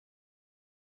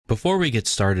Before we get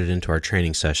started into our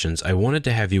training sessions, I wanted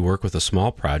to have you work with a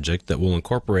small project that will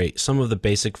incorporate some of the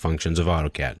basic functions of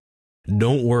AutoCAD.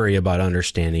 Don't worry about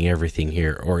understanding everything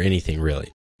here, or anything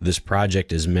really. This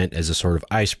project is meant as a sort of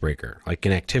icebreaker, like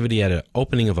an activity at an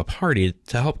opening of a party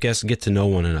to help guests get to know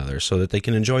one another so that they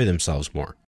can enjoy themselves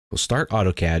more. We'll start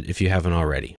AutoCAD if you haven't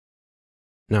already.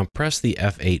 Now press the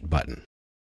F8 button.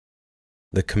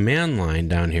 The command line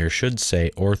down here should say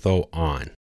Ortho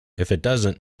On. If it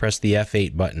doesn't, press the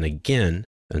F8 button again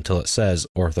until it says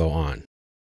Ortho On.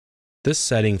 This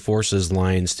setting forces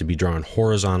lines to be drawn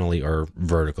horizontally or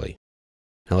vertically.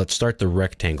 Now let's start the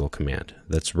rectangle command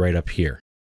that's right up here.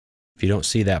 If you don't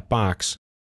see that box,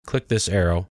 click this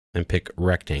arrow and pick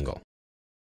rectangle.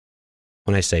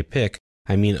 When I say pick,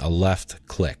 I mean a left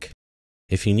click.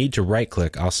 If you need to right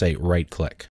click, I'll say right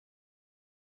click.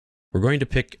 We're going to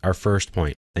pick our first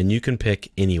point, and you can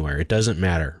pick anywhere. It doesn't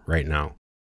matter right now.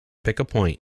 Pick a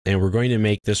point, and we're going to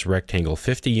make this rectangle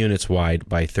 50 units wide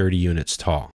by 30 units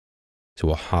tall. So,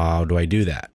 well, how do I do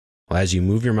that? Well, as you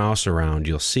move your mouse around,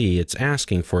 you'll see it's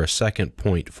asking for a second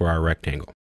point for our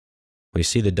rectangle. We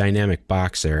see the dynamic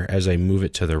box there. As I move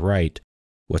it to the right,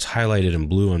 what's highlighted in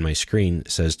blue on my screen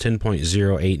says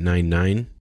 10.0899.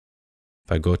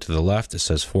 If I go to the left, it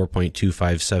says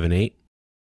 4.2578.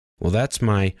 Well, that's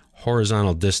my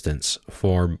horizontal distance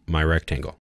for my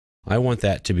rectangle. I want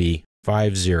that to be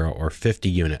 50 or 50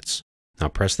 units. Now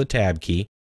press the Tab key,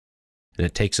 and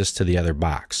it takes us to the other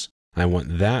box. I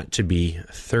want that to be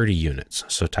 30 units,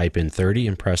 so type in 30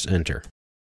 and press Enter.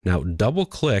 Now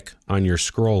double-click on your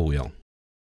scroll wheel.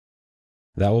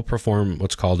 That will perform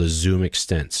what's called a zoom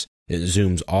extents. It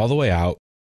zooms all the way out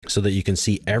so that you can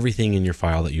see everything in your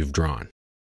file that you've drawn.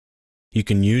 You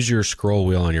can use your scroll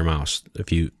wheel on your mouse.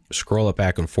 If you scroll it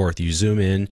back and forth, you zoom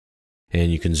in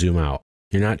and you can zoom out.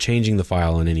 You're not changing the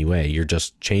file in any way, you're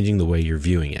just changing the way you're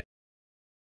viewing it.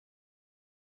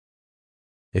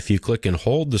 If you click and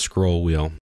hold the scroll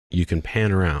wheel, you can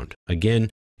pan around. Again,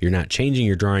 you're not changing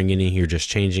your drawing any, you're just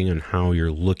changing on how you're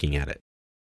looking at it.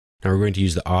 Now we're going to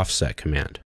use the offset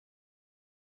command.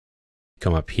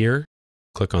 Come up here,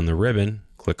 click on the ribbon,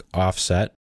 click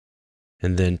offset,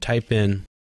 and then type in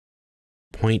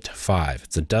 0.5.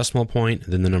 It's a decimal point,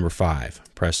 then the number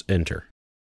 5. Press Enter.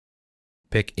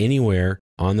 Pick anywhere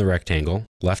on the rectangle,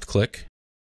 left click,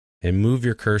 and move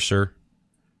your cursor,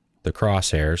 the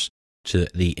crosshairs, to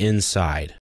the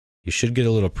inside. You should get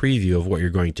a little preview of what you're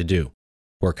going to do.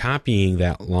 We're copying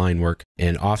that line work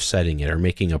and offsetting it, or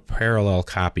making a parallel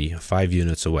copy 5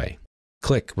 units away.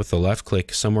 Click with the left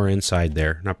click somewhere inside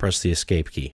there, now press the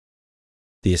Escape key.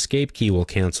 The Escape key will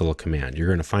cancel a command. You're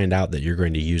going to find out that you're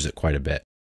going to use it quite a bit.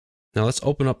 Now let's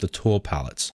open up the tool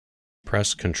palettes.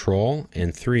 Press Ctrl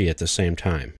and 3 at the same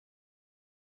time.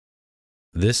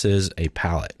 This is a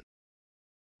palette.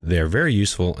 They're very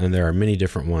useful, and there are many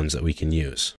different ones that we can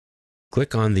use.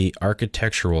 Click on the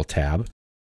Architectural tab.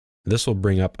 This will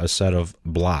bring up a set of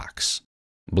blocks.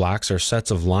 Blocks are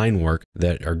sets of line work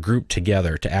that are grouped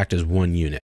together to act as one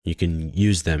unit. You can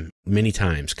use them many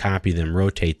times, copy them,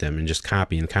 rotate them, and just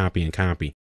copy and copy and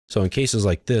copy. So in cases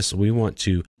like this, we want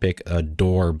to pick a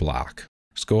door block.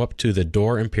 Let's go up to the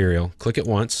door imperial, click it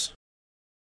once.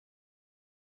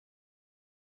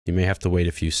 You may have to wait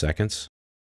a few seconds.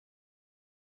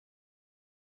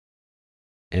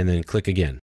 And then click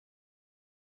again.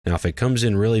 Now if it comes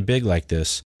in really big like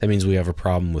this, that means we have a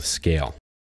problem with scale.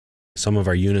 Some of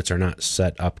our units are not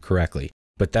set up correctly,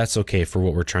 but that's okay for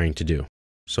what we're trying to do.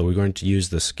 So we're going to use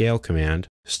the Scale command,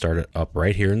 start it up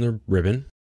right here in the ribbon,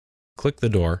 click the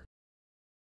door,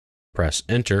 press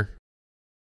Enter,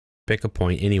 pick a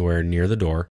point anywhere near the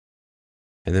door,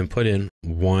 and then put in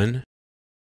 1/12.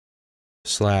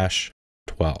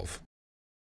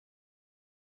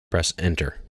 Press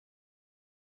Enter.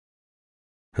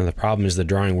 Now the problem is the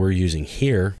drawing we're using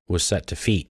here was set to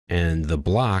feet, and the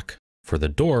block for the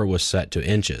door was set to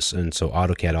inches, and so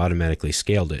AutoCAD automatically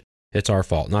scaled it. It's our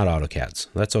fault, not AutoCAD's.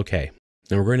 That's okay.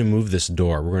 Now we're going to move this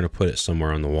door. We're going to put it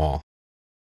somewhere on the wall.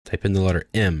 Type in the letter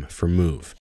M for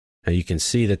move. Now you can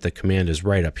see that the command is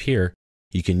right up here.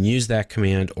 You can use that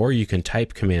command, or you can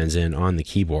type commands in on the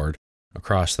keyboard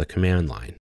across the command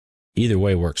line. Either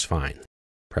way works fine.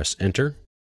 Press Enter,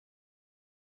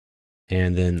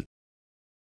 and then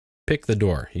pick the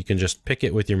door. You can just pick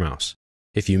it with your mouse.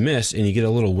 If you miss and you get a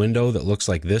little window that looks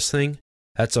like this thing,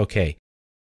 that's okay.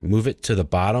 Move it to the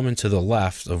bottom and to the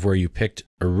left of where you picked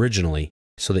originally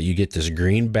so that you get this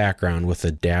green background with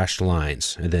the dashed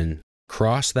lines, and then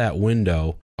cross that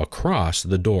window across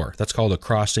the door. That's called a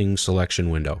crossing selection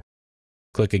window.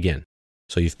 Click again.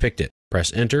 So you've picked it.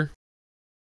 Press Enter.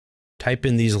 Type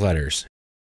in these letters,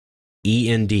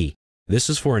 E and D. This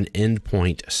is for an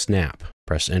endpoint snap.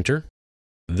 Press enter.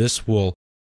 This will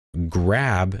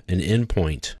grab an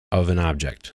endpoint of an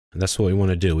object. And that's what we want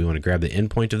to do. We want to grab the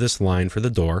endpoint of this line for the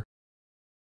door.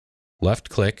 Left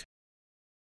click.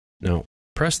 Now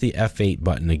press the F8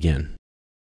 button again.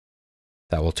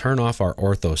 That will turn off our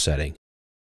ortho setting.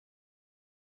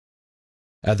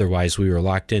 Otherwise, we were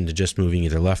locked into just moving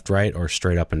either left, right, or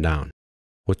straight up and down.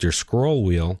 With your scroll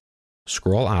wheel,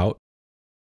 scroll out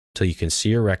till you can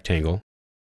see a rectangle,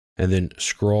 and then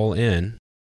scroll in.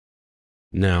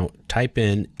 Now type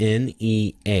in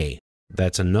NEA.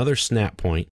 That's another snap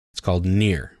point. It's called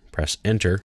near. Press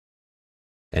enter.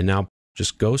 And now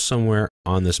just go somewhere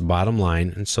on this bottom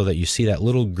line, and so that you see that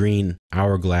little green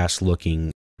hourglass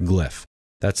looking glyph.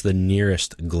 That's the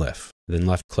nearest glyph. Then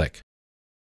left click.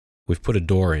 We've put a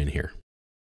door in here.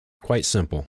 Quite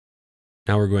simple.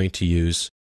 Now we're going to use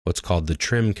what's called the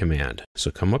trim command.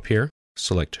 So come up here,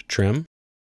 select trim,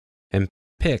 and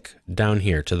pick down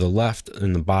here to the left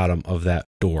in the bottom of that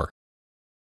door.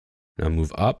 Now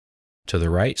move up to the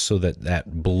right so that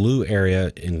that blue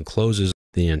area encloses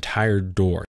the entire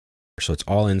door. So it's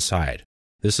all inside.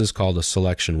 This is called a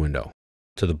selection window.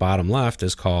 To the bottom left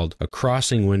is called a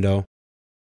crossing window.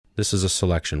 This is a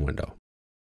selection window.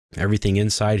 Everything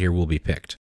inside here will be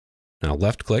picked. Now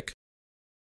left click.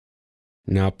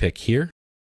 Now pick here.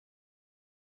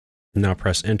 Now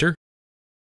press enter.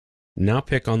 Now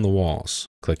pick on the walls.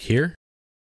 Click here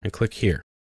and click here.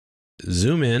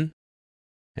 Zoom in,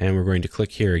 and we're going to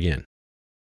click here again.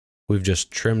 We've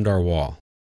just trimmed our wall.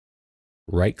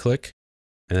 Right click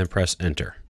and then press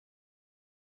enter.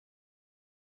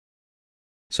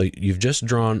 So you've just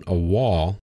drawn a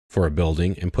wall for a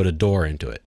building and put a door into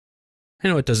it. I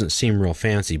know it doesn't seem real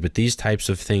fancy, but these types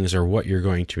of things are what you're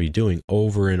going to be doing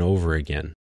over and over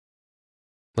again.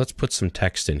 Let's put some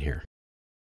text in here.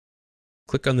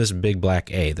 Click on this big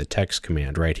black A, the text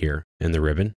command right here in the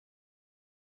ribbon.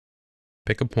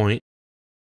 Pick a point,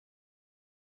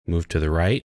 move to the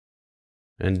right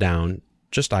and down,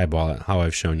 just eyeball it how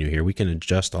I've shown you here. We can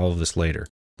adjust all of this later.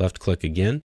 Left click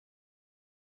again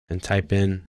and type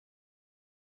in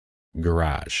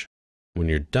garage. When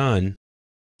you're done,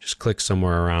 just click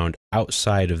somewhere around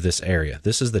outside of this area.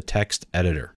 This is the text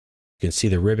editor. You can see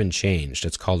the ribbon changed.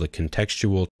 It's called a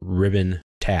contextual ribbon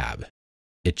tab.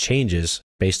 It changes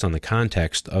based on the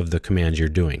context of the commands you're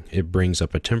doing. It brings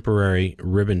up a temporary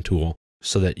ribbon tool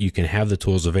so that you can have the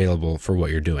tools available for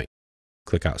what you're doing.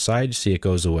 Click outside, see it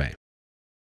goes away.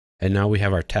 And now we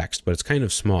have our text, but it's kind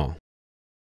of small.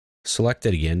 Select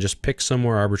it again. Just pick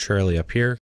somewhere arbitrarily up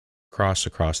here, cross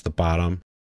across the bottom.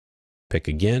 Pick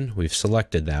again. We've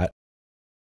selected that.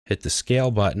 Hit the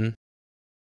scale button.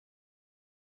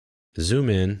 Zoom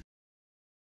in.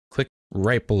 Click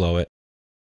right below it.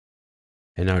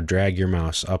 And now drag your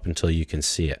mouse up until you can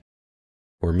see it.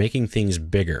 We're making things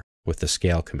bigger with the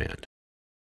scale command.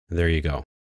 There you go.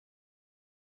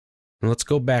 And let's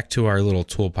go back to our little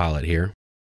tool palette here.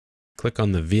 Click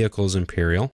on the Vehicles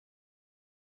Imperial.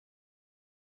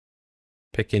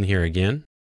 Pick in here again.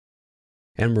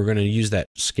 And we're going to use that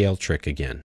scale trick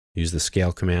again. Use the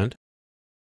scale command.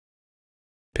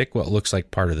 Pick what looks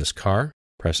like part of this car.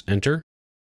 Press enter.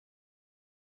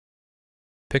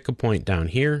 Pick a point down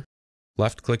here.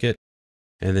 Left click it.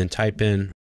 And then type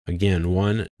in again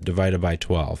 1 divided by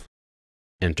 12.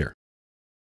 Enter.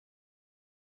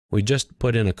 We just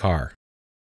put in a car.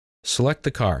 Select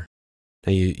the car.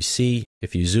 Now you see,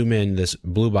 if you zoom in, this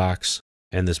blue box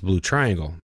and this blue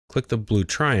triangle. Click the blue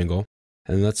triangle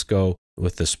and let's go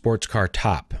with the sports car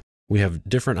top. We have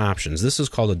different options. This is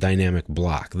called a dynamic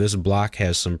block. This block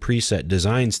has some preset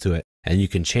designs to it and you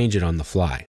can change it on the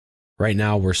fly. Right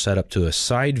now we're set up to a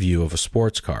side view of a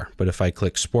sports car, but if I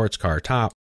click sports car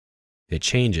top, it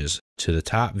changes to the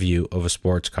top view of a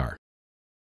sports car.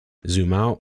 Zoom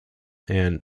out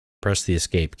and press the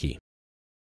escape key.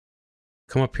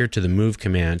 Come up here to the move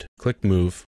command, click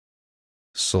move,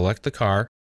 select the car,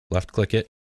 left click it,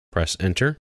 press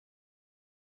enter,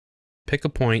 pick a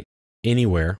point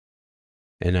anywhere,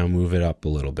 and now move it up a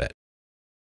little bit.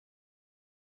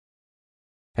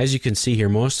 As you can see here,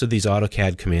 most of these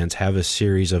AutoCAD commands have a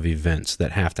series of events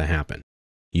that have to happen.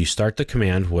 You start the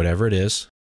command, whatever it is,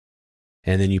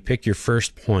 and then you pick your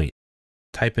first point.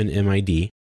 Type in MID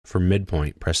for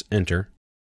midpoint, press enter,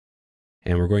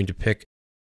 and we're going to pick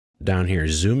down here,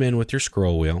 zoom in with your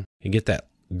scroll wheel and get that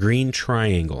green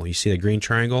triangle. You see that green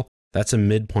triangle? That's a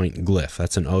midpoint glyph.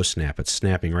 That's an O snap. It's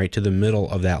snapping right to the middle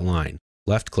of that line.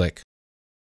 Left click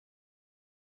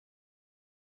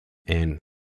and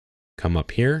come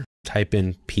up here, type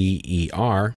in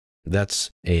PER.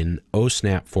 That's an O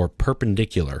snap for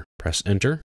perpendicular. Press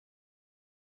enter.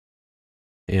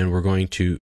 And we're going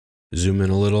to zoom in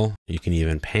a little. You can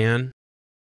even pan.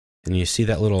 And you see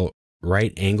that little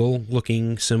right angle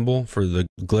looking symbol for the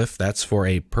glyph? That's for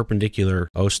a perpendicular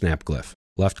O-snap glyph.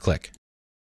 Left click.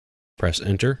 Press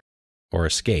enter or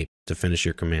escape to finish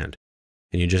your command.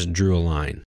 And you just drew a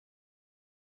line.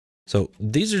 So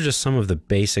these are just some of the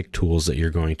basic tools that you're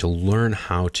going to learn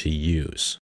how to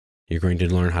use. You're going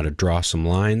to learn how to draw some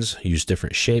lines, use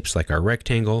different shapes like our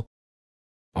rectangle,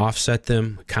 offset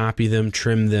them, copy them,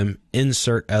 trim them,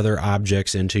 insert other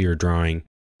objects into your drawing,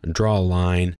 draw a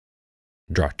line,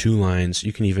 draw two lines.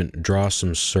 You can even draw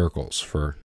some circles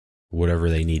for whatever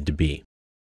they need to be.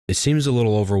 It seems a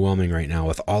little overwhelming right now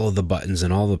with all of the buttons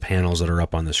and all the panels that are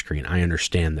up on the screen. I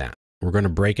understand that. We're going to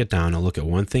break it down and look at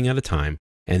one thing at a time,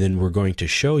 and then we're going to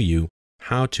show you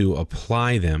how to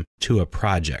apply them to a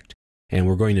project. And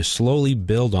we're going to slowly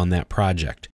build on that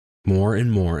project more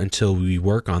and more until we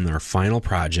work on our final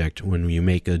project when we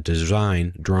make a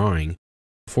design drawing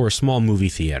for a small movie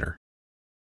theater.